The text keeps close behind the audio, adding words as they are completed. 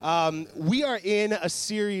We are in a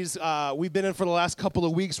series we've been in for the last couple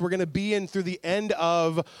of weeks. We're going to be in through the end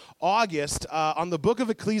of August on the book of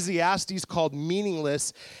Ecclesiastes called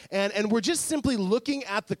Meaningless. And we're just simply looking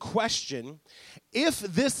at the question, if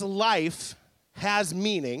this life has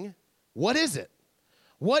meaning, what is it?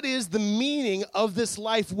 What is the meaning of this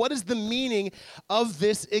life? What is the meaning of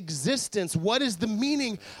this existence? What is the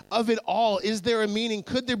meaning of it all? Is there a meaning?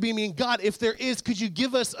 Could there be meaning? God, if there is, could you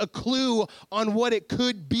give us a clue on what it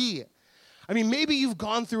could be? I mean, maybe you've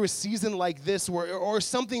gone through a season like this or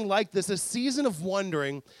something like this, a season of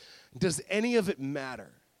wondering, does any of it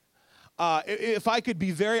matter? If I could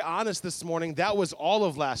be very honest this morning, that was all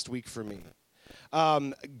of last week for me.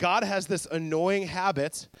 God has this annoying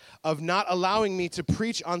habit of not allowing me to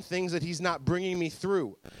preach on things that he's not bringing me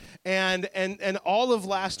through. And all of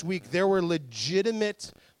last week, there were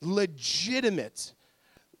legitimate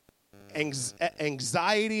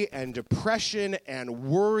anxiety and depression and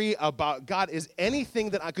worry about, God, is anything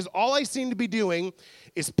that because all I seem to be doing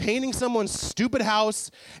is painting someone's stupid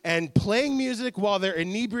house and playing music while they're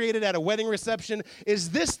inebriated at a wedding reception. Is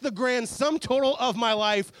this the grand sum total of my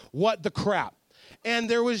life? What the crap? And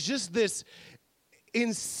there was just this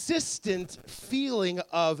insistent feeling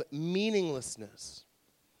of meaninglessness.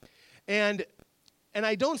 And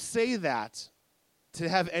I don't say that to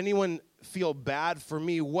have anyone feel bad for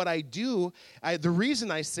me. What I do, the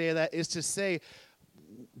reason I say that is to say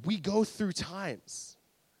we go through times.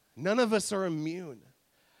 None of us are immune.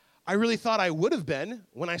 I really thought I would have been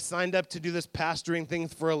when I signed up to do this pastoring thing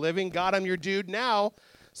for a living. God, I'm your dude now.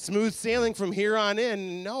 Smooth sailing from here on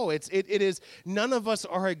in. No, it is, none of us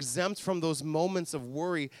are exempt from those moments of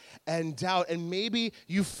worry and doubt. And maybe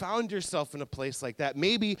you found yourself in a place like that.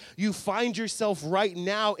 Maybe you find yourself right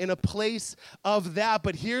now in a place of that.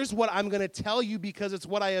 But here's what I'm going to tell you, because it's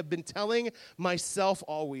what I have been telling myself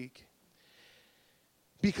all week.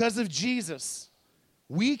 Because of Jesus,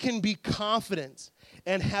 we can be confident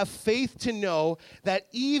and have faith to know that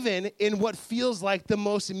even in what feels like the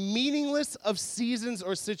most meaningless of seasons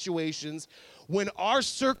or situations, when our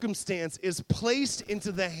circumstance is placed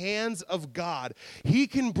into the hands of God, he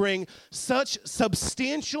can bring such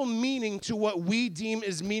substantial meaning to what we deem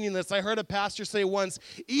as meaningless. I heard a pastor say once,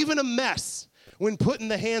 even a mess, when put in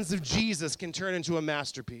the hands of Jesus, can turn into a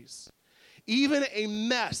masterpiece. Even a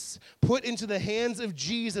mess put into the hands of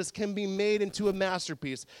Jesus can be made into a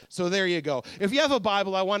masterpiece. So there you go. If you have a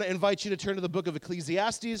Bible, I want to invite you to turn to the book of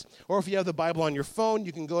Ecclesiastes, or if you have the Bible on your phone,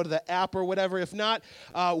 you can go to the app or whatever. If not,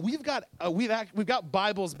 we've got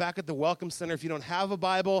Bibles back at the Welcome Center. If you don't have a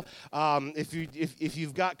Bible, if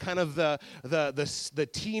you've got kind of the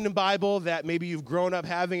teen Bible that maybe you've grown up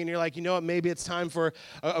having, and you're like, you know what, maybe it's time for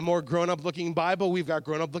a more grown-up looking Bible. We've got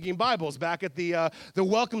grown-up looking Bibles back at the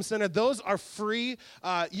Welcome Center. Those are free.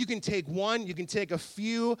 You can take one. You can take a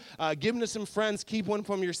few. Give them to some friends. Keep one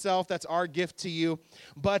from yourself. That's our gift to you.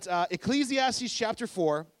 But Ecclesiastes chapter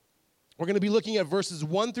 4, we're going to be looking at verses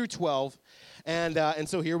 1 through 12. And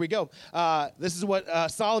so here we go. This is what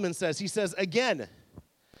Solomon says. He says, "Again,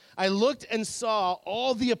 I looked and saw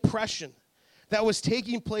all the oppression that was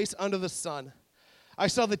taking place under the sun. I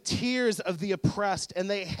saw the tears of the oppressed, and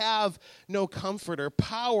they have no comforter.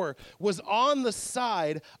 Power was on the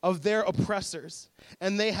side of their oppressors,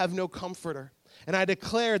 and they have no comforter. And I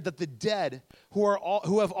declared that the dead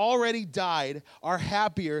who have already died are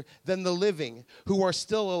happier than the living who are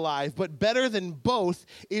still alive. But better than both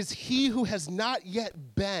is he who has not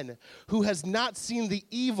yet been, who has not seen the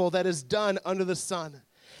evil that is done under the sun.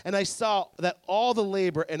 And I saw that all the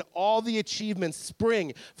labor and all the achievements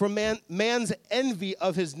spring from man's envy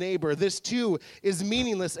of his neighbor. This too is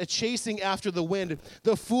meaningless, a chasing after the wind.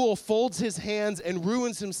 The fool folds his hands and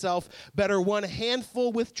ruins himself. Better one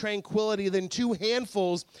handful with tranquility than two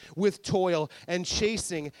handfuls with toil and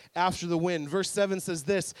chasing after the wind." Verse 7 says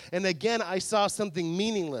this, "And again I saw something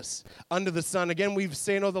meaningless under the sun." Again, we've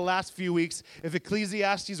said over the last few weeks, if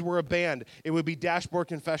Ecclesiastes were a band, it would be Dashboard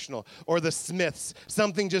Confessional or the Smiths,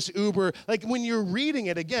 something just uber. Like when you're reading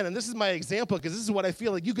it again, and this is my example because this is what I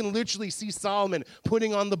feel like, you can literally see Solomon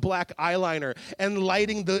putting on the black eyeliner and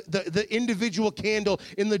lighting the individual candle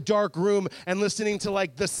in the dark room and listening to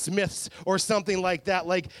like the Smiths or something like that.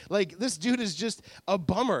 Like this dude is just a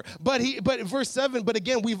bummer. But verse 7, but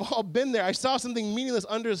again, we've all been there. I saw something meaningless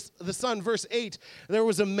under the sun. Verse 8, there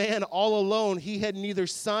was a man all alone. He had neither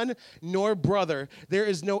son nor brother. There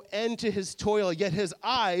is no end to his toil, yet his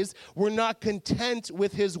eyes were not content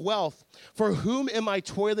with his wealth. "For whom am I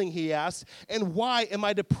toiling," he asked, "and why am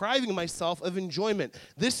I depriving myself of enjoyment?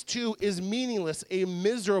 This too is meaningless, a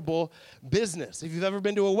miserable business." If you've ever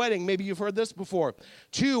been to a wedding, maybe you've heard this before.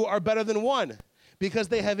 Two are better than one, because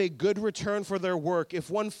they have a good return for their work.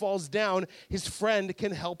 If one falls down, his friend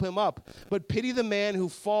can help him up. But pity the man who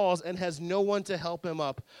falls and has no one to help him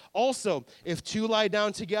up. Also, if two lie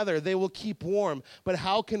down together, they will keep warm. But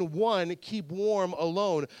how can one keep warm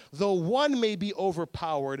alone? Though one may be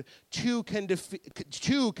overpowered, two can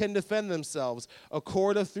defend themselves. A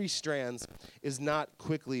cord of 3 strands is not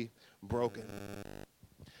quickly broken.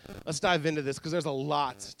 Let's dive into this because there's a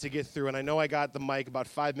lot to get through. And I know I got the mic about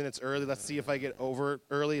 5 minutes early. Let's see if I get over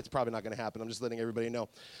early. It's probably not going to happen. I'm just letting everybody know.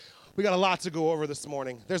 We got a lot to go over this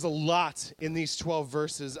morning. There's a lot in these 12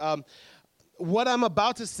 verses. What I'm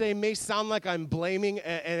about to say may sound like I'm blaming,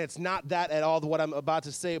 and it's not that at all, what I'm about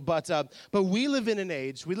to say, but we live in an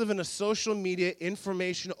age, we live in a social media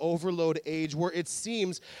information overload age where it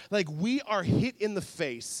seems like we are hit in the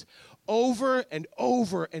face over and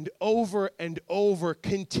over and over and over,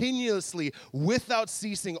 continuously, without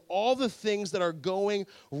ceasing, all the things that are going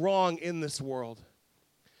wrong in this world.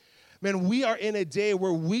 Man, we are in a day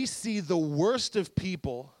where we see the worst of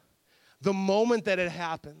people the moment that it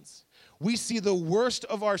happens. We see the worst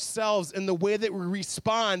of ourselves in the way that we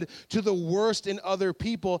respond to the worst in other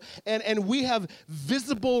people. And we have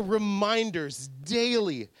visible reminders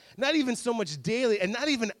daily, not even so much daily and not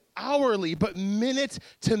even hourly, but minute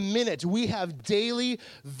to minute. We have daily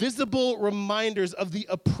visible reminders of the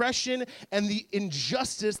oppression and the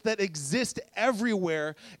injustice that exist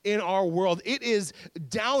everywhere in our world. It is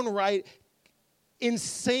downright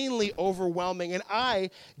insanely overwhelming, and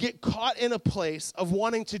I get caught in a place of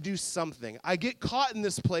wanting to do something. I get caught in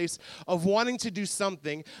this place of wanting to do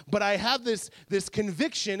something, but I have this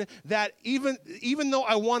conviction that even though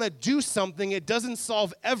I want to do something, it doesn't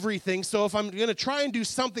solve everything. So if I'm going to try and do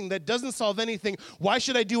something that doesn't solve anything, why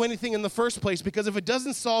should I do anything in the first place? Because if it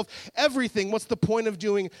doesn't solve everything, what's the point of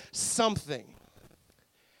doing something?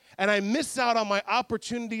 And I miss out on my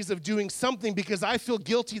opportunities of doing something because I feel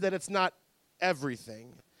guilty that it's not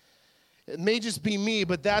everything. It may just be me,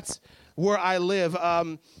 but that's where I live.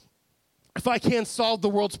 If I can't solve the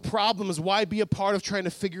world's problems, why be a part of trying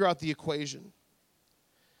to figure out the equation?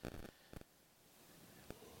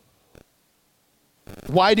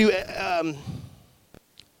 Why do,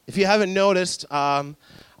 if you haven't noticed, I'm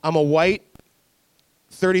a white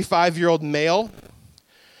 35-year-old male.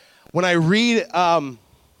 When I read the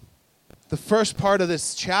first part of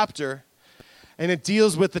this chapter, and it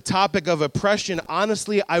deals with the topic of oppression,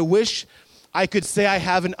 honestly, I wish I could say I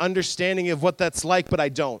have an understanding of what that's like, but I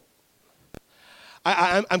don't.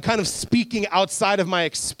 I'm kind of speaking outside of my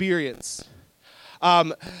experience.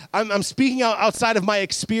 I'm speaking outside of my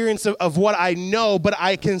experience of what I know, but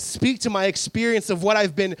I can speak to my experience of what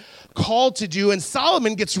I've been called to do. And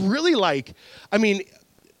Solomon gets really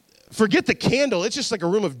forget the candle. It's just like a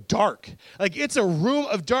room of dark. Like it's a room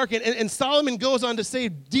of dark. And Solomon goes on to say,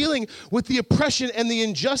 dealing with the oppression and the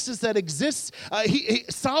injustice that exists.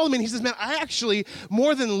 Solomon says, man,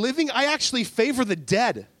 more than living, I actually favor the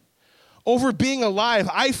dead over being alive.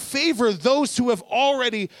 I favor those who have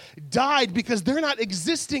already died because they're not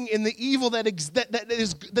existing in the evil that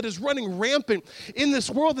is running rampant in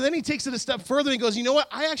this world. And then he takes it a step further and he goes, you know what?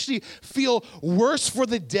 I actually feel worse for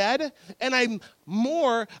the dead, and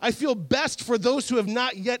I feel best for those who have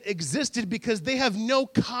not yet existed because they have no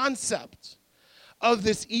concept of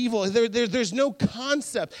this evil. There's no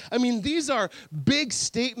concept. I mean, these are big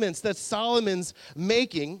statements that Solomon's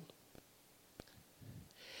making.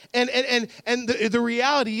 And the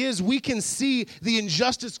reality is we can see the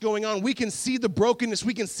injustice going on. We can see the brokenness.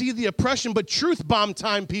 We can see the oppression. But truth bomb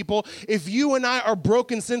time, people, if you and I are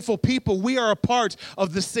broken, sinful people, we are a part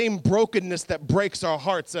of the same brokenness that breaks our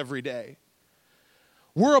hearts every day.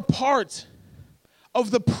 We're a part of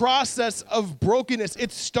the process of brokenness.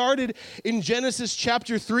 It started in Genesis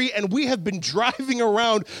chapter 3, and we have been driving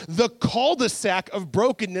around the cul-de-sac of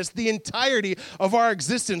brokenness the entirety of our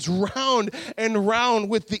existence, round and round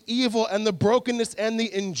with the evil and the brokenness and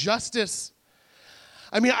the injustice.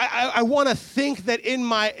 I mean, I want to think that in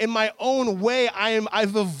my own way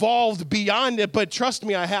I've evolved beyond it, but trust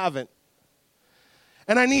me, I haven't.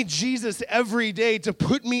 And I need Jesus every day to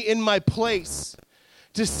put me in my place,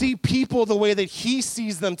 to see people the way that he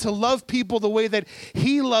sees them, to love people the way that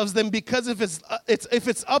he loves them, because if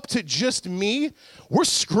it's up to just me, we're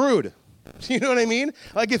screwed. You know what I mean?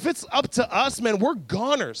 Like if it's up to us, man, we're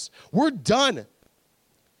goners. We're done.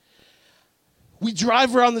 We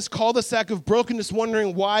drive around this cul-de-sac of brokenness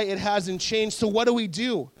wondering why it hasn't changed. So what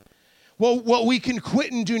do? Well, we can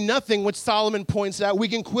quit and do nothing, which Solomon points out. We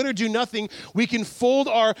can quit or do nothing. We can fold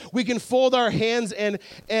our hands and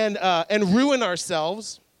ruin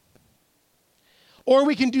ourselves, or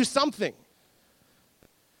we can do something.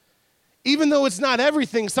 Even though it's not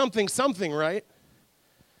everything, something, right?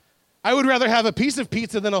 I would rather have a piece of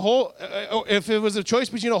pizza than a whole, if it was a choice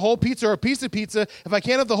between a whole pizza or a piece of pizza, if I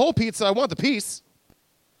can't have the whole pizza, I want the piece.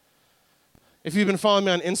 If you've been following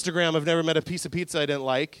me on Instagram, I've never met a piece of pizza I didn't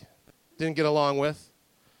like, didn't get along with.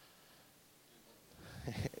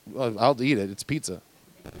 Well, I'll eat it. It's pizza.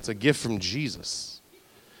 It's a gift from Jesus.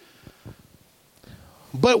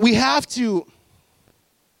 But we have to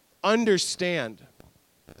understand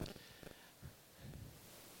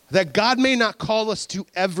that God may not call us to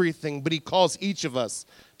everything, but he calls each of us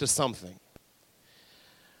to something.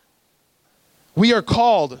 We are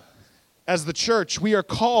called, as the church, we are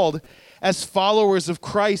called as followers of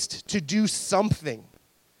Christ to do something,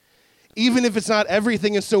 even if it's not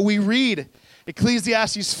everything. And so we read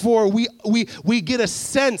Ecclesiastes 4, we get a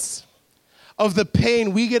sense of the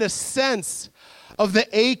pain, we get a sense of the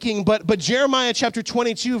aching, but Jeremiah chapter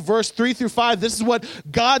 22, verse 3 through 5, this is what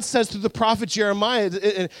God says through the prophet Jeremiah.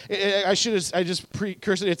 I just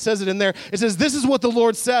precursed it. It says it in there. It says, this is what the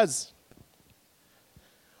Lord says.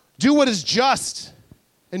 Do what is just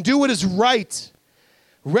and do what is right.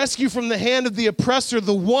 Rescue from the hand of the oppressor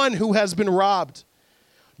the one who has been robbed.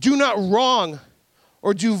 Do not wrong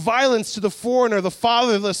or do violence to the foreigner, the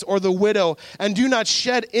fatherless, or the widow, and do not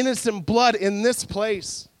shed innocent blood in this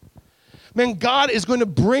place. Man, God is going to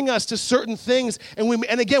bring us to certain things,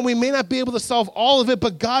 and again, we may not be able to solve all of it,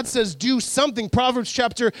 but God says do something. Proverbs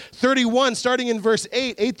chapter 31, starting in verse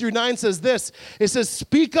 8 through 9 says this. It says,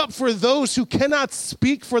 speak up for those who cannot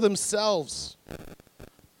speak for themselves,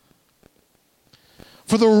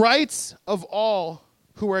 for the rights of all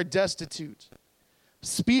who are destitute.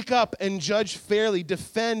 Speak up and judge fairly.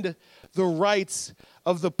 Defend the rights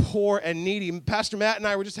of the poor and needy. Pastor Matt and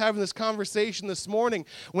I were just having this conversation this morning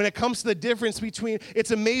when it comes to the difference between, it's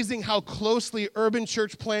amazing how closely urban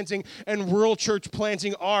church planting and rural church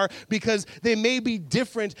planting are, because they may be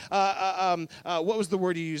different. What was the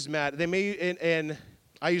word you used, Matt? They may, and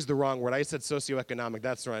I used the wrong word. I said socioeconomic.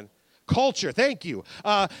 That's right. Culture, thank you.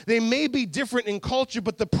 They may be different in culture,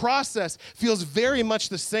 but the process feels very much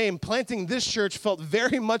the same. Planting this church felt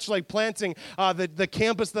very much like planting the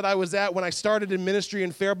campus that I was at when I started in ministry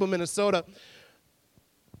in Faribault, Minnesota.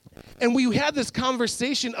 And we had this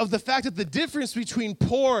conversation of the fact that the difference between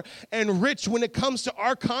poor and rich when it comes to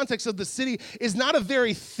our context of the city is not a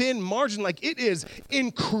very thin margin. Like, it is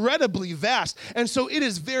incredibly vast. And so it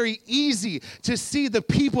is very easy to see the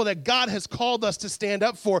people that God has called us to stand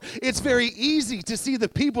up for. It's very easy to see the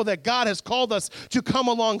people that God has called us to come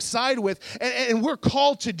alongside with. And we're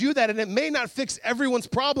called to do that. And it may not fix everyone's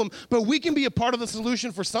problem, but we can be a part of the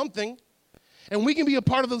solution for something. And we can be a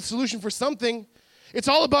part of the solution for something. It's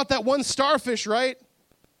all about that one starfish, right?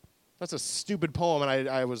 That's a stupid poem, and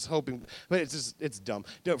I was hoping, but it's dumb.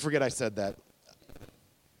 Don't forget I said that.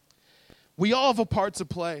 We all have a part to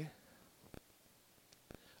play.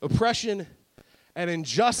 Oppression and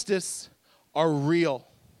injustice are real.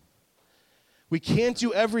 We can't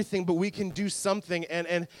do everything, but we can do something,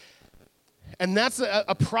 and that's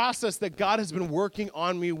a process that God has been working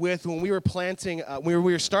on me with. When we were planting,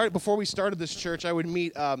 before we started this church, I would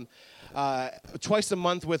meet twice a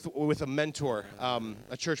month with a mentor,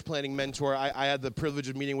 a church planting mentor. I had the privilege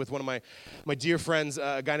of meeting with one of my dear friends,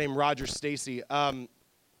 a guy named Roger Stacy. And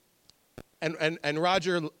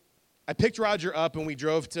Roger, I picked Roger up and we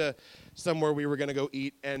drove to somewhere we were going to go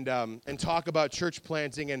eat and talk about church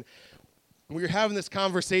planting. And we were having this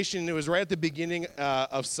conversation, and it was right at the beginning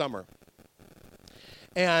of summer.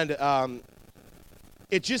 And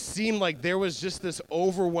it just seemed like there was just this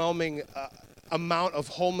overwhelming amount of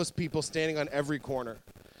homeless people standing on every corner.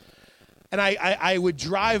 And I would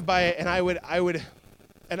drive by it, and I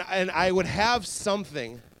would have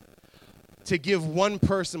something to give one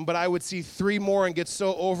person, but I would see three more and get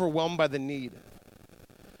so overwhelmed by the need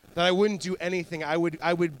that I wouldn't do anything. I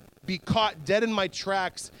would be caught dead in my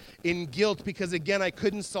tracks in guilt because, again, I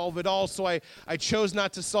couldn't solve it all, so I chose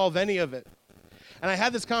not to solve any of it. And I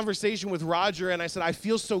had this conversation with Roger, and I said, I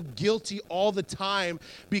feel so guilty all the time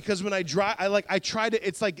because when I drive, I try to,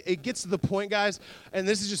 it's like, it gets to the point, guys, and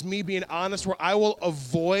this is just me being honest, where I will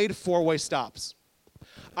avoid four-way stops.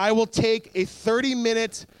 I will take a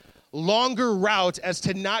 30-minute longer route as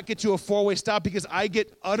to not get to a four-way stop because I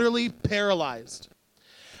get utterly paralyzed.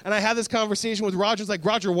 And I had this conversation with Roger. It's like,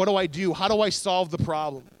 Roger, what do I do? How do I solve the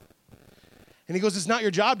problem? And he goes, it's not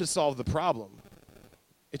your job to solve the problem.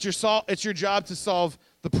 It's your job to solve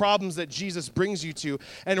the problems that Jesus brings you to.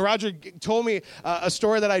 And Roger told me a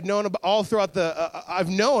story that I'd known about all throughout I've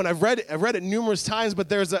read it numerous times, but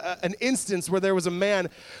there's an instance where there was a man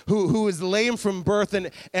who was lame from birth,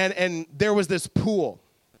 and there was this pool.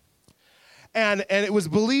 And it was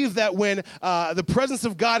believed that when the presence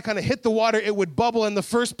of God kind of hit the water, it would bubble, and the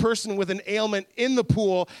first person with an ailment in the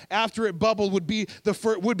pool after it bubbled would be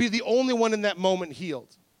the only one in that moment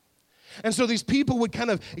healed. And so these people would kind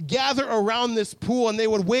of gather around this pool, and they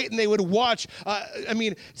would wait and they would watch,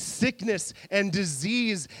 sickness and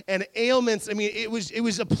disease and ailments. It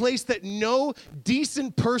was a place that no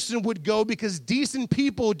decent person would go, because decent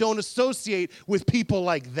people don't associate with people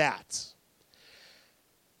like that.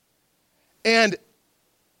 And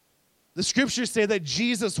the scriptures say that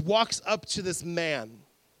Jesus walks up to this man,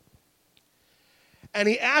 and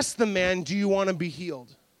he asks the man, "Do you want to be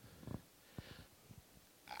healed?"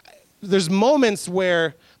 There's moments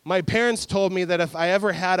where my parents told me that if I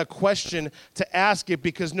ever had a question to ask it,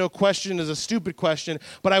 because no question is a stupid question,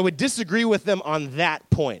 but I would disagree with them on that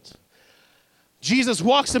point. Jesus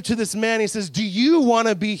walks up to this man, he says, "Do you want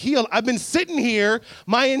to be healed?" I've been sitting here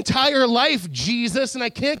my entire life, Jesus, and I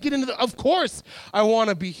can't get into of course I want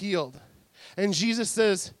to be healed. And Jesus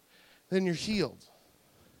says, "Then you're healed."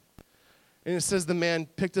 And it says the man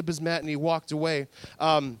picked up his mat and he walked away.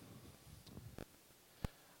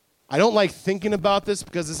 I don't like thinking about this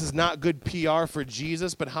because this is not good PR for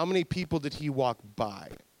Jesus, but how many people did he walk by?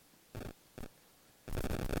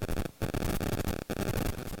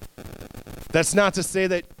 That's not to say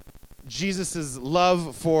that Jesus'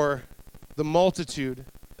 love for the multitude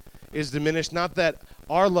is diminished. Not that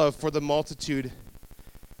our love for the multitude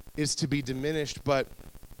is to be diminished, but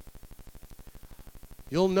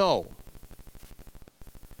you'll know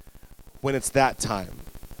when it's that time.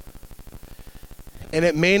 And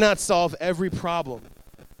it may not solve every problem,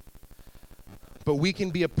 but we can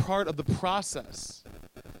be a part of the process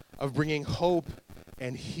of bringing hope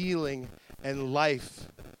and healing and life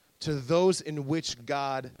to those in which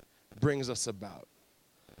God brings us about.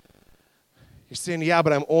 You're saying, "Yeah,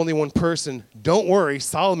 but I'm only one person." Don't worry,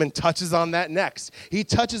 Solomon touches on that next. He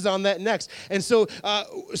touches on that next. And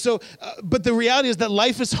but the reality is that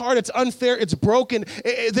life is hard, it's unfair, it's broken.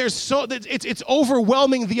 It's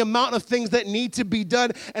overwhelming, the amount of things that need to be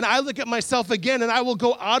done. And I look at myself again, and I will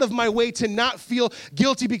go out of my way to not feel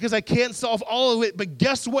guilty because I can't solve all of it. But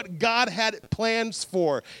guess what God had plans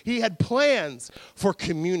for? He had plans for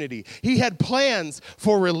community. He had plans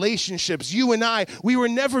for relationships. You and I, we were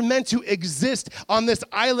never meant to exist on this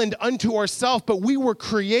island unto ourselves, but we were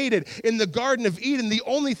created in the Garden of Eden. The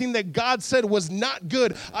only thing that God said was not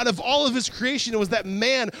good out of all of his creation was that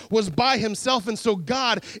man was by himself. And so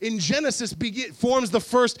God in Genesis forms the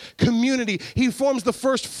first community. He forms the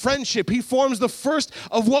first friendship. He forms the first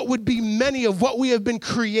of what would be many of what we have been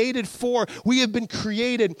created for. We have been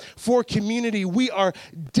created for community. We are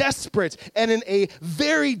desperate, and in a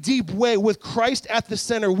very deep way, with Christ at the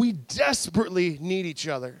center, we desperately need each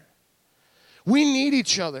other. We need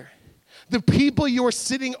each other. The people you're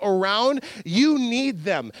sitting around, you need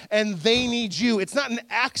them, and they need you. It's not an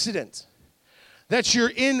accident that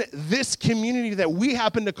you're in this community that we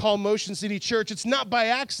happen to call Motion City Church. It's not by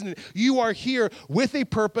accident. You are here with a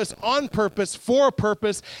purpose, on purpose, for a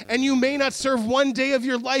purpose, and you may not serve one day of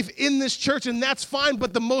your life in this church, and that's fine,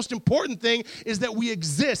 but the most important thing is that we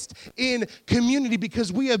exist in community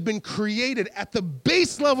because we have been created at the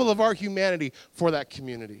base level of our humanity for that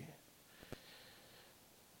community.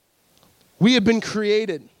 We have been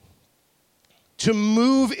created to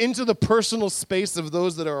move into the personal space of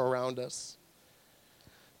those that are around us,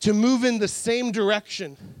 to move in the same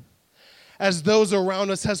direction as those around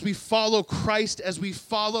us, as we follow Christ, as we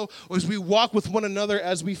walk with one another,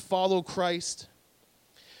 as we follow Christ.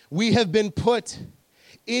 We have been put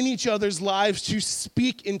in each other's lives to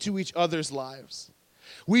speak into each other's lives.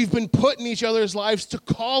 We've been put in each other's lives to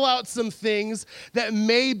call out some things that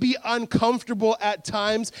may be uncomfortable at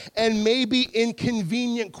times and may be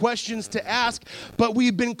inconvenient questions to ask, but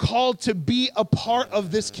we've been called to be a part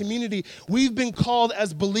of this community. We've been called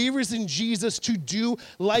as believers in Jesus to do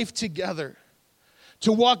life together,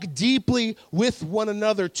 to walk deeply with one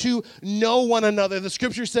another, to know one another. The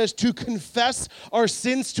scripture says to confess our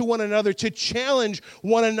sins to one another, to challenge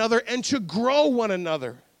one another, and to grow one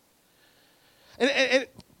another. And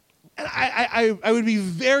I would be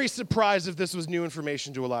very surprised if this was new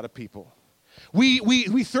information to a lot of people.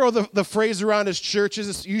 We throw the phrase around as churches,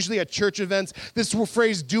 it's usually at church events, this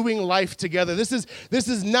phrase doing life together. This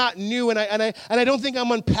is not new, and I don't think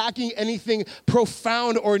I'm unpacking anything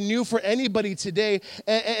profound or new for anybody today,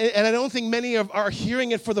 and I don't think many are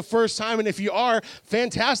hearing it for the first time, and if you are,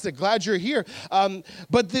 fantastic, glad you're here.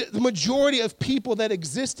 But the majority of people that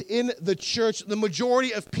exist in the church, the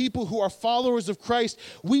majority of people who are followers of Christ,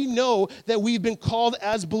 we know that we've been called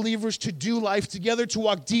as believers to do life together, to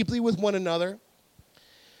walk deeply with one another.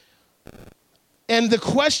 And the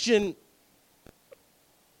question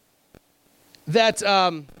that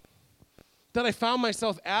I found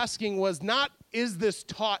myself asking was not, is this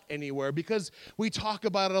taught anywhere? Because we talk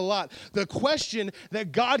about it a lot. The question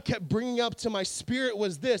that God kept bringing up to my spirit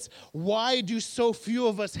was this: why do so few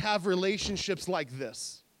of us have relationships like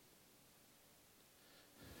this?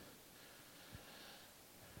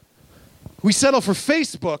 We settle for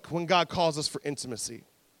Facebook when God calls us for intimacy.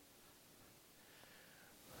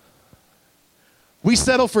 We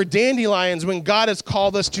settle for dandelions when God has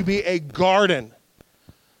called us to be a garden,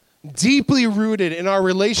 deeply rooted in our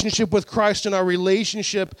relationship with Christ and our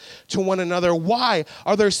relationship to one another. Why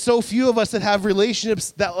are there so few of us that have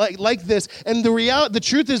relationships that like this? And the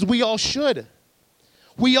truth is, we all should.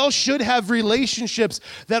 We all should have relationships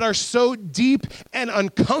that are so deep and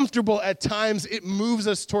uncomfortable at times, it moves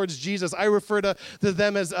us towards Jesus. I refer to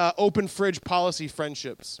them as open fridge policy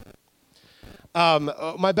friendships.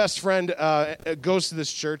 My best friend goes to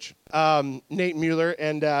this church, Nate Mueller,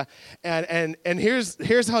 and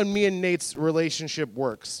here's how me and Nate's relationship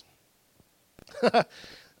works.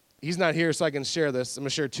 He's not here, so I can share this. I'm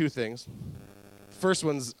gonna share two things. First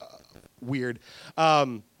one's weird.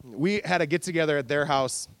 We had a get together at their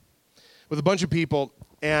house with a bunch of people,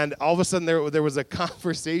 and all of a sudden there was a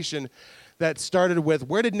conversation that started with,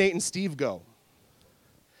 "Where did Nate and Steve go?"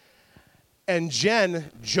 And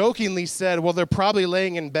Jen jokingly said, "Well, they're probably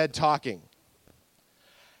laying in bed talking."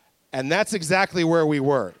 And that's exactly where we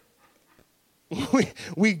were.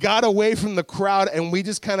 We got away from the crowd and we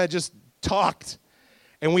just kind of just talked.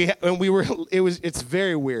 And it's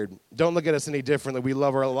very weird. Don't look at us any differently. We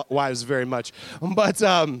love our wives very much. But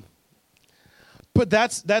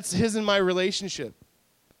that's his and my relationship.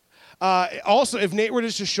 Also, if Nate were to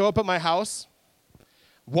just show up at my house,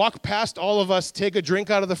 walk past all of us, take a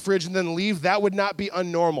drink out of the fridge, and then leave, that would not be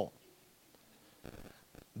unnormal.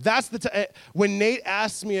 That's when Nate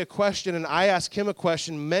asks me a question and I ask him a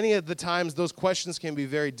question, many of the times those questions can be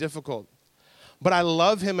very difficult. But I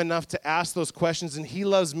love him enough to ask those questions, and he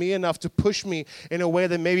loves me enough to push me in a way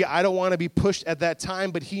that maybe I don't want to be pushed at that time,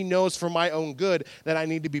 but he knows for my own good that I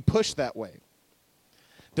need to be pushed that way.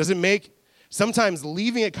 Sometimes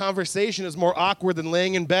leaving a conversation is more awkward than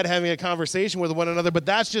laying in bed having a conversation with one another, but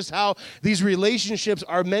that's just how these relationships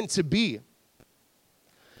are meant to be.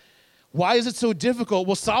 Why is it so difficult?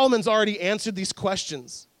 Well, Solomon's already answered these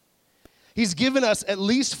questions. He's given us at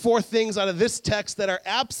least 4 things out of this text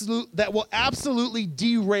that will absolutely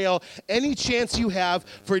derail any chance you have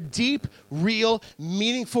for deep, real,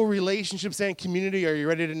 meaningful relationships and community. Are you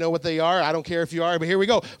ready to know what they are? I don't care if you are, but here we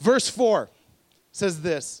go. Verse 4 says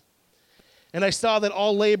this: "And I saw that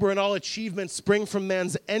all labor and all achievement spring from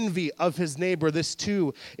man's envy of his neighbor. This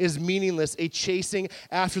too is meaningless, a chasing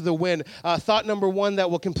after the wind." Thought number 1 that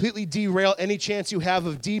will completely derail any chance you have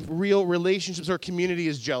of deep, real relationships or community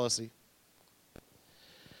is jealousy.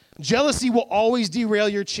 Jealousy will always derail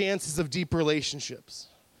your chances of deep relationships,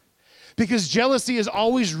 because jealousy is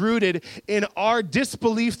always rooted in our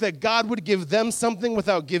disbelief that God would give them something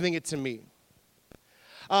without giving it to me.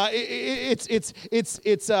 It's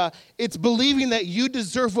believing that you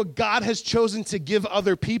deserve what God has chosen to give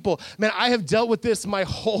other people. Man, I have dealt with this my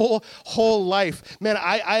whole life. Man,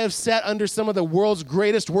 I have sat under some of the world's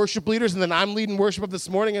greatest worship leaders, and then I'm leading worship up this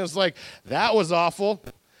morning, and it's like, that was awful.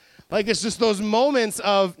 Like, it's just those moments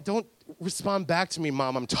of, don't respond back to me,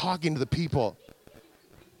 Mom. I'm talking to the people.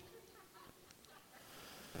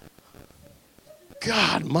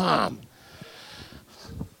 God, Mom.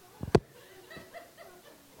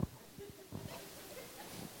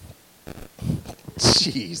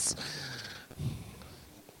 Jeez.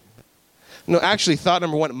 No, actually, thought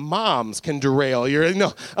number 1, moms can derail your,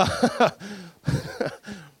 no.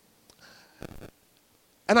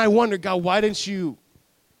 And I wonder, God, why didn't you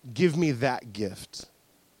give me that gift?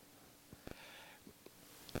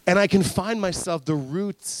 And I can find myself, the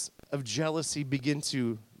roots of jealousy begin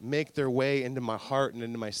to make their way into my heart and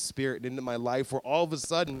into my spirit and into my life, where all of a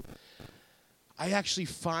sudden, I actually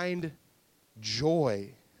find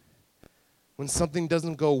joy when something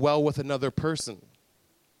doesn't go well with another person.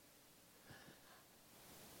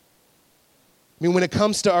 I mean, when it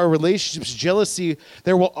comes to our relationships, jealousy,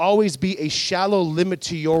 there will always be a shallow limit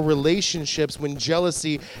to your relationships when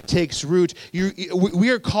jealousy takes root. We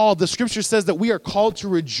are called, the scripture says that we are called to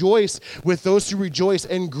rejoice with those who rejoice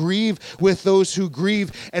and grieve with those who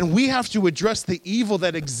grieve. And we have to address the evil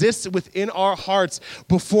that exists within our hearts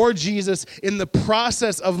before Jesus in the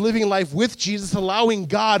process of living life with Jesus, allowing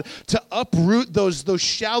God to uproot those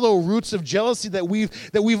shallow roots of jealousy that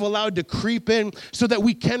we've allowed to creep in, so that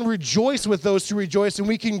we can rejoice with those who rejoice, and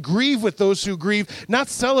we can grieve with those who grieve, not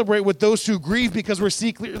celebrate with those who grieve because we're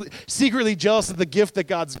secretly jealous of the gift that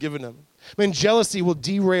God's given them. I mean, jealousy will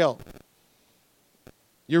derail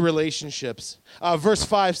your relationships. Verse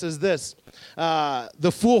 5 says this,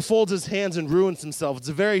 the fool folds his hands and ruins himself. It's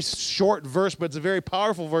a very short verse, but it's a very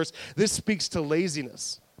powerful verse. This speaks to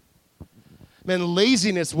laziness. Man,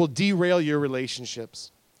 laziness will derail your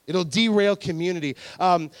relationships. It'll derail community.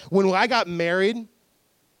 When I got married,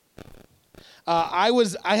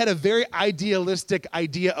 I had a very idealistic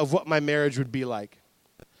idea of what my marriage would be like.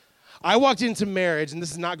 I walked into marriage, and this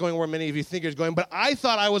is not going where many of you think it's going, but I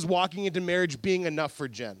thought I was walking into marriage being enough for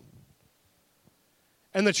Jen.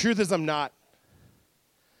 And the truth is I'm not.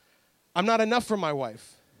 I'm not enough for my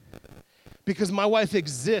wife. Because my wife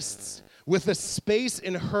exists with a space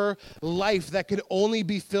in her life that could only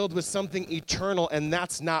be filled with something eternal, and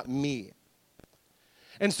that's not me.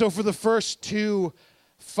 And so for the first 2,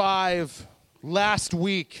 5, last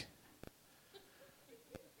week,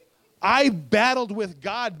 I battled with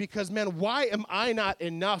God because, man, why am I not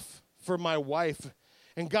enough for my wife?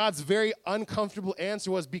 And God's very uncomfortable answer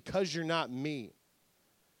was, because you're not me.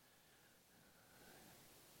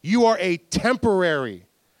 You are a temporary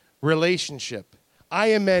relationship. I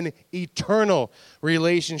am an eternal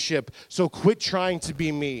relationship, so quit trying to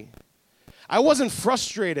be me. I wasn't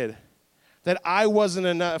frustrated that I wasn't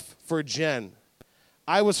enough for Jen.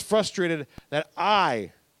 I was frustrated that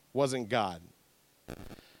I wasn't God.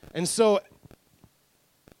 And so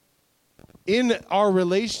in our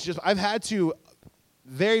relationship, I've had to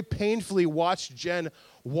very painfully watch Jen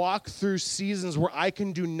walk through seasons where I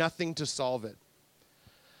can do nothing to solve it.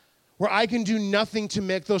 Where I can do nothing to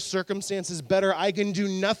make those circumstances better. I can do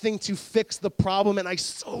nothing to fix the problem, and I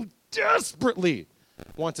so desperately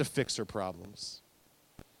want to fix her problems.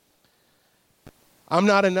 I'm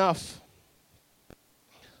not enough.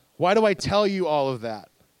 Why do I tell you all of that?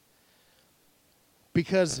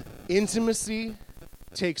 Because intimacy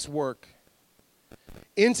takes work.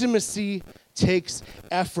 Intimacy takes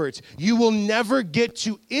effort. You will never get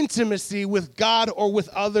to intimacy with God or with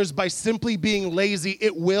others by simply being lazy.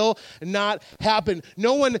 It will not happen.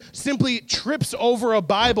 No one simply trips over a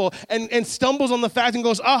Bible and stumbles on the fact and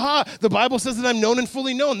goes, aha, the Bible says that I'm known and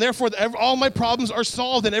fully known. Therefore, all my problems are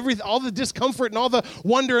solved, and all the discomfort and all the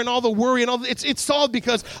wonder and all the worry and all it's solved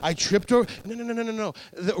because I tripped over. No.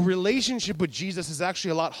 The relationship with Jesus is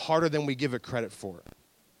actually a lot harder than we give it credit for.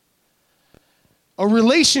 A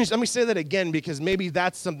relationship, let me say that again because maybe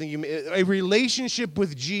that's something a relationship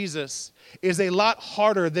with Jesus is a lot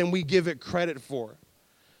harder than we give it credit for.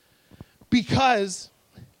 Because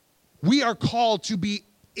we are called to be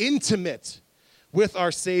intimate with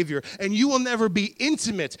our Savior. And you will never be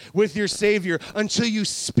intimate with your Savior until you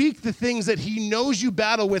speak the things that He knows you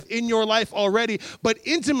battle with in your life already. But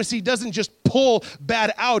intimacy doesn't just pull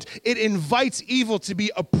bad out. It invites evil to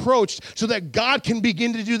be approached so that God can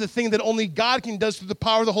begin to do the thing that only God can do through the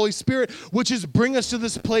power of the Holy Spirit, which is bring us to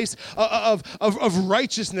this place of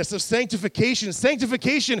righteousness, of sanctification.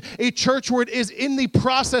 Sanctification, a church word, is in the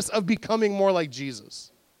process of becoming more like Jesus.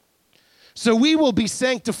 So we will be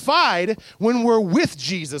sanctified when we're with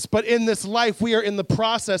Jesus. But in this life, we are in the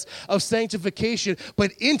process of sanctification.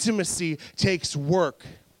 But intimacy takes work.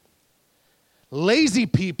 Lazy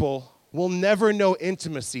people will never know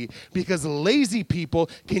intimacy because lazy people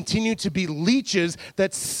continue to be leeches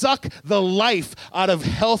that suck the life out of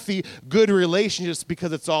healthy, good relationships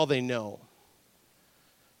because it's all they know.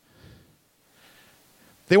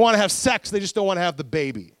 They want to have sex, they just don't want to have the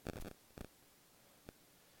baby.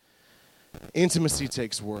 Intimacy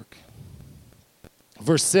takes work.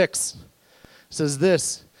 Verse 6 says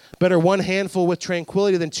this, better one handful with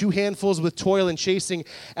tranquility than 2 handfuls with toil and chasing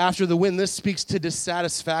after the wind. This speaks to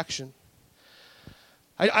dissatisfaction.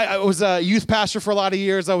 I was a youth pastor for a lot of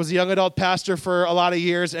years. I was a young adult pastor for a lot of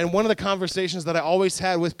years. And one of the conversations that I always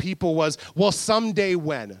had with people was, well, someday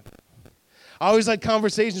when? I always like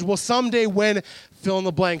conversations, well, someday when, fill in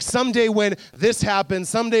the blank, someday when this happens,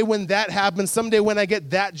 someday when that happens, someday when I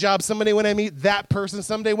get that job, someday when I meet that person,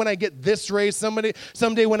 someday when I get this raise, someday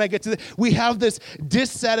when I get to we have this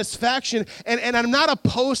dissatisfaction, and I'm not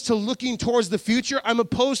opposed to looking towards the future. I'm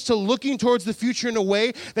opposed to looking towards the future in a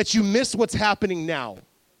way that you miss what's happening now.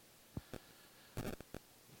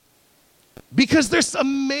 Because there's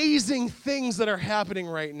amazing things that are happening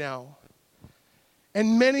right now.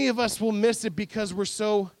 And many of us will miss it because we're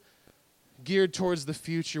so geared towards the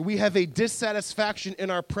future. We have a dissatisfaction in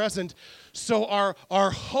our present, so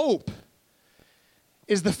our hope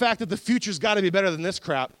is the fact that the future's got to be better than this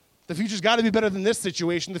crap. The future's got to be better than this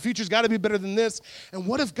situation. The future's got to be better than this. And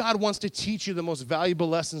what if God wants to teach you the most valuable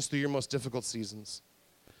lessons through your most difficult seasons?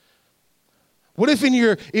 What if in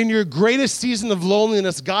your greatest season of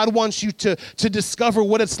loneliness, God wants you to discover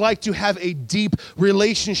what it's like to have a deep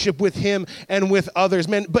relationship with Him and with others?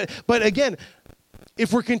 Man, but again,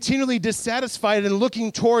 if we're continually dissatisfied and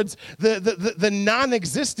looking towards the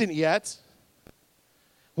non-existent yet,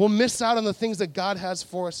 we'll miss out on the things that God has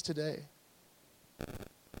for us today.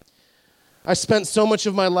 I spent so much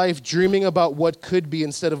of my life dreaming about what could be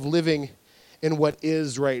instead of living in what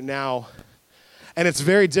is right now. And it's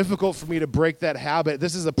very difficult for me to break that habit.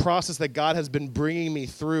 This is a process that God has been bringing me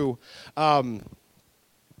through. I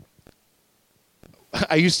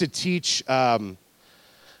used to teach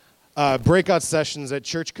breakout sessions at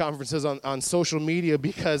church conferences on social media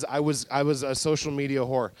because I was a social media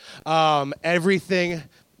whore. Everything,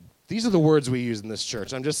 these are the words we use in this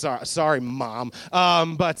church. I'm just sorry, Mom.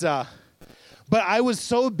 But I was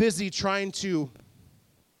so busy trying to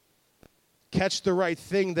catch the right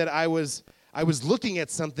thing that I was looking at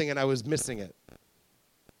something and I was missing it.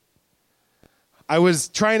 I was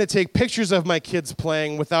trying to take pictures of my kids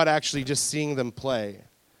playing without actually just seeing them play.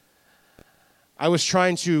 I was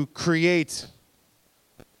trying to create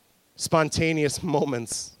spontaneous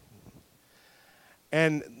moments.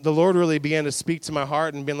 And the Lord really began to speak to my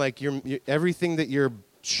heart and being like, everything that you're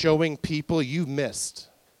showing people, you've missed.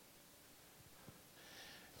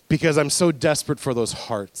 Because I'm so desperate for those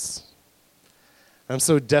hearts. I'm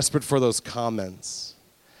so desperate for those comments.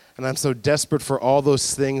 And I'm so desperate for all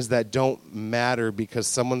those things that don't matter because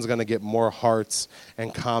someone's going to get more hearts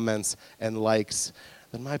and comments and likes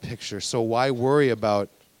than my picture. So why worry about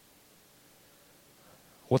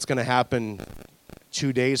what's going to happen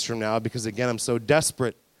 2 days from now? Because, again, I'm so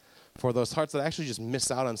desperate for those hearts that I actually just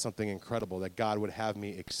miss out on something incredible that God would have me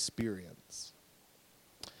experience.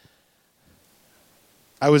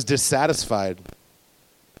 I was dissatisfied.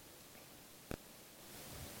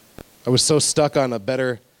 I was so stuck on a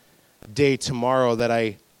better day tomorrow that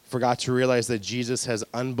I forgot to realize that Jesus has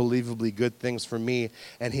unbelievably good things for me,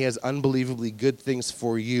 and he has unbelievably good things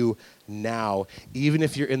for you now, even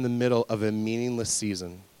if you're in the middle of a meaningless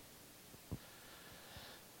season.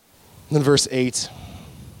 Then verse 8,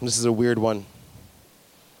 this is a weird one.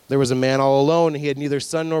 There was a man all alone. He had neither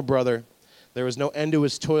son nor brother. There was no end to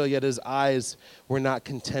his toil, yet his eyes were not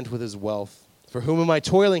content with his wealth. For whom am I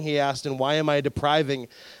toiling, he asked, and why am I depriving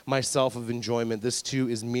myself of enjoyment? This too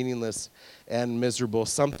is meaningless and miserable.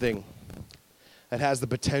 Something that has the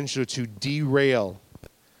potential to derail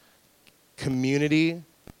community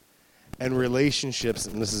and relationships.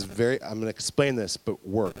 And this is I'm going to explain this, but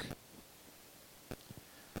work.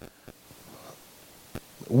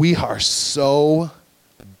 We are so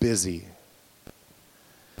busy.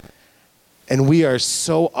 And we are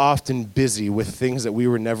so often busy with things that we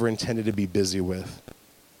were never intended to be busy with.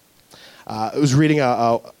 I was reading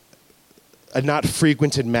a not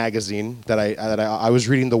frequented magazine that I was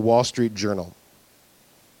reading the Wall Street Journal.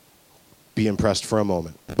 Be impressed for a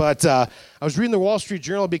moment. But I was reading the Wall Street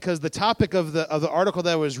Journal because the topic of the article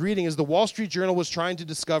that I was reading is the Wall Street Journal was trying to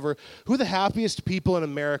discover who the happiest people in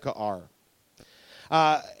America are.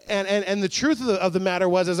 And the truth of the matter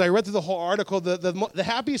was, as I read through the whole article, the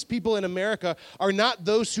happiest people in America are not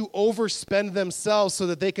those who overspend themselves so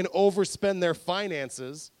that they can overspend their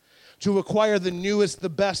finances to acquire the newest, the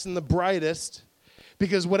best, and the brightest,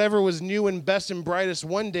 because whatever was new and best and brightest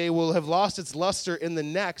one day will have lost its luster in the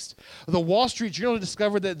next. The Wall Street Journal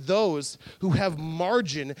discovered that those who have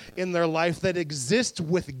margin in their life, that exist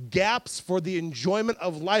with gaps for the enjoyment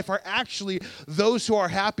of life, are actually those who are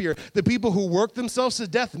happier. The people who work themselves to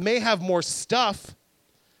death may have more stuff,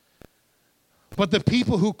 but the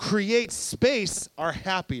people who create space are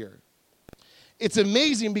happier. It's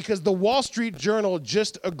amazing because the Wall Street Journal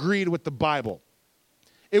just agreed with the Bible.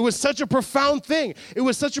 It was such a profound thing. It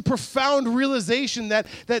was such a profound realization that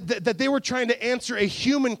they were trying to answer a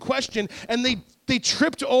human question, and they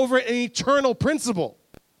tripped over an eternal principle.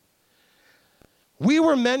 We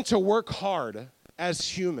were meant to work hard as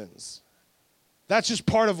humans. That's just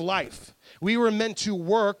part of life. We were meant to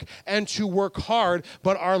work and to work hard,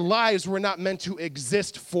 but our lives were not meant to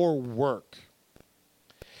exist for work.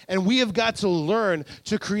 And we have got to learn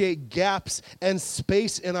to create gaps and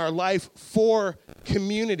space in our life for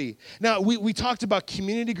community. Now, we talked about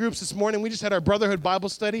community groups this morning. We just had our Brotherhood Bible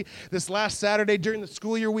study this last Saturday. During the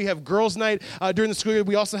school year, we have girls' night. During the school year,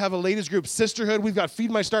 we also have a ladies' group, Sisterhood. We've got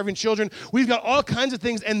Feed My Starving Children. We've got all kinds of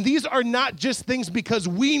things. And these are not just things because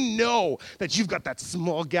we know that you've got that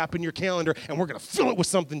small gap in your calendar and we're going to fill it with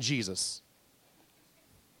something Jesus.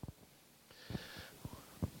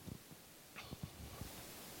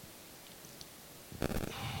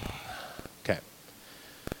 Okay.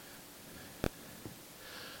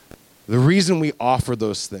 The reason we offer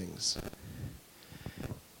those things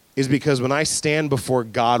is because when I stand before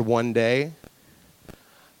God one day,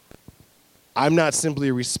 I'm not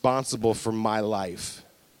simply responsible for my life.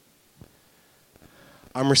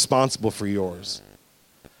 I'm responsible for yours.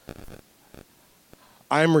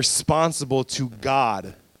 I'm responsible to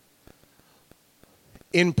God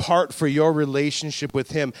in part for your relationship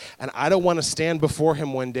with him. And I don't want to stand before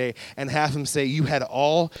him one day and have him say,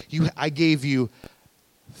 I gave you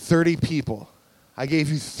 30 people. I gave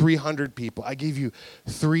you 300 people. I gave you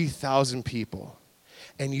 3,000 people.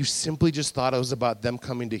 And you simply just thought it was about them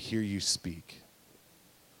coming to hear you speak.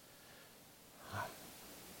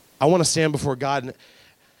 I want to stand before God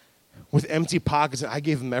with empty pockets, and I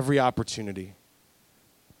gave them every opportunity.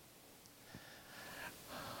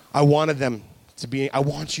 I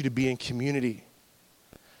want you to be in community.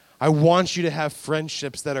 I want you to have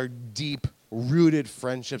friendships that are deep, rooted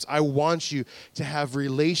friendships. I want you to have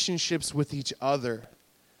relationships with each other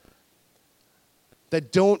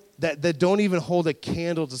that don't even hold a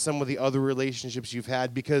candle to some of the other relationships you've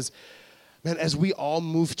had, because man, as we all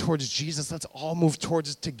move towards Jesus, let's all move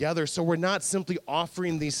towards it together. So we're not simply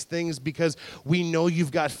offering these things because we know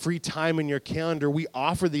you've got free time in your calendar. We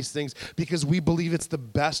offer these things because we believe it's the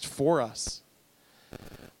best for us.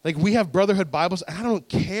 Like, we have Brotherhood Bibles, and I don't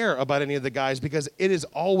care about any of the guys, because it is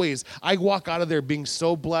always, I walk out of there being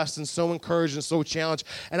so blessed and so encouraged and so challenged.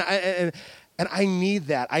 And I need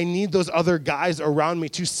that. I need those other guys around me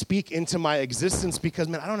to speak into my existence, because,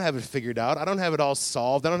 man, I don't have it figured out. I don't have it all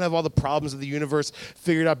solved. I don't have all the problems of the universe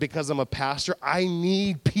figured out because I'm a pastor. I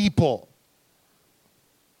need people.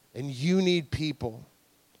 And you need people.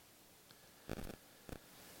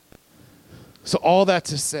 So all that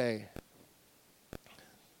to say,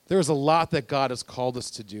 there is a lot that God has called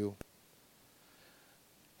us to do.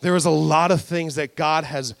 There is a lot of things that God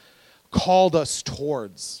has called us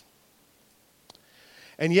towards.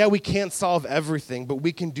 And yeah, we can't solve everything, but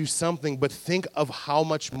we can do something. But think of how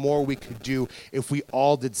much more we could do if we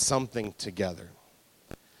all did something together.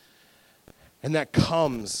 And that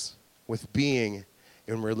comes with being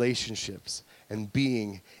in relationships and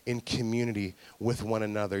being in community with one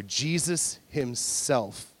another. Jesus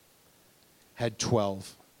himself had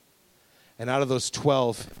 12. And out of those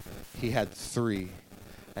 12, he had 3.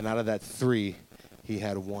 And out of that 3, he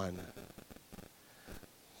had 1.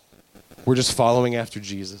 We're just following after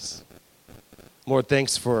Jesus. Lord,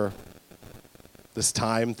 thanks for this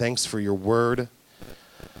time. Thanks for your word.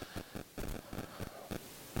 I'm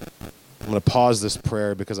going to pause this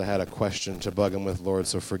prayer because I had a question to bug him with, Lord,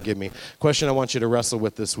 so forgive me. Question I want you to wrestle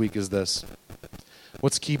with this week is this.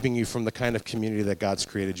 What's keeping you from the kind of community that God's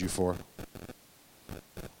created you for?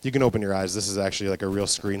 You can open your eyes. This is actually like a real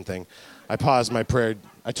screen thing. I paused my prayer.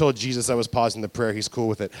 I told Jesus I was pausing the prayer. He's cool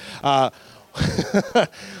with it.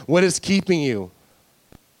 What is keeping you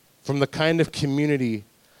from the kind of community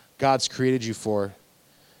God's created you for?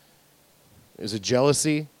 Is it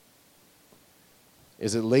jealousy?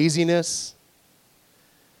 Is it laziness?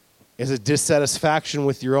 Is it dissatisfaction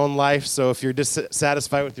with your own life? So if you're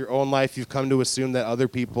dissatisfied with your own life, you've come to assume that other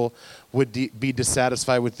people would be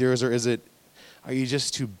dissatisfied with yours, or are you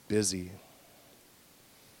just too busy?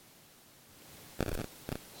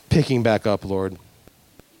 Picking back up, Lord.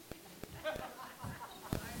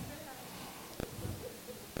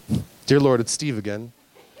 Dear Lord, it's Steve again.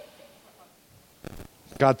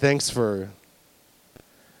 God, thanks for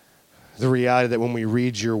the reality that when we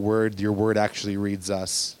read your word actually reads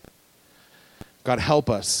us. God, help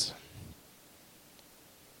us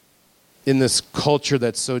in this culture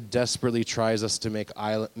that so desperately tries us to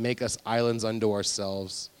make us islands unto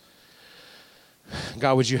ourselves.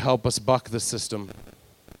 God, would you help us buck the system?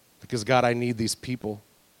 Because, God, I need these people.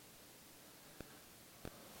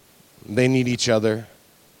 They need each other.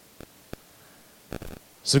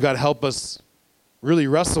 So, God, help us really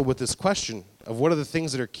wrestle with this question of what are the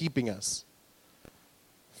things that are keeping us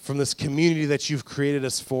from this community that you've created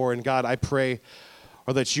us for. And, God, I pray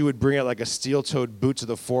that you would bring it like a steel-toed boot to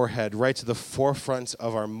the forehead, right to the forefront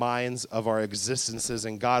of our minds, of our existences.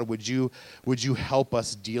 And, God, would you help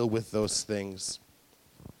us deal with those things?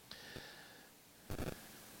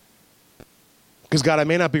 Because, God, I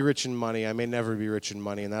may not be rich in money. I may never be rich in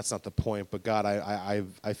money, and that's not the point. But, God,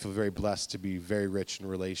 I feel very blessed to be very rich in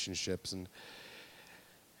relationships. And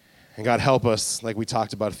God, help us, like we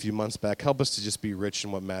talked about a few months back, help us to just be rich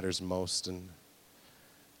in what matters most. And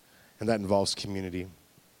that involves community.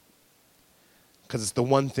 Because it's the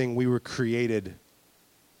one thing we were created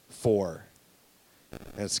for.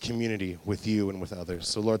 And it's community with you and with others.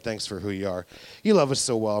 So, Lord, thanks for who you are. You love us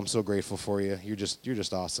so well. I'm so grateful for you. You're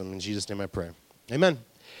just awesome. In Jesus' name I pray. Amen.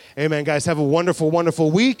 Amen, guys. Have a wonderful,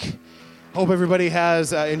 wonderful week. Hope everybody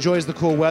enjoys the cool weather.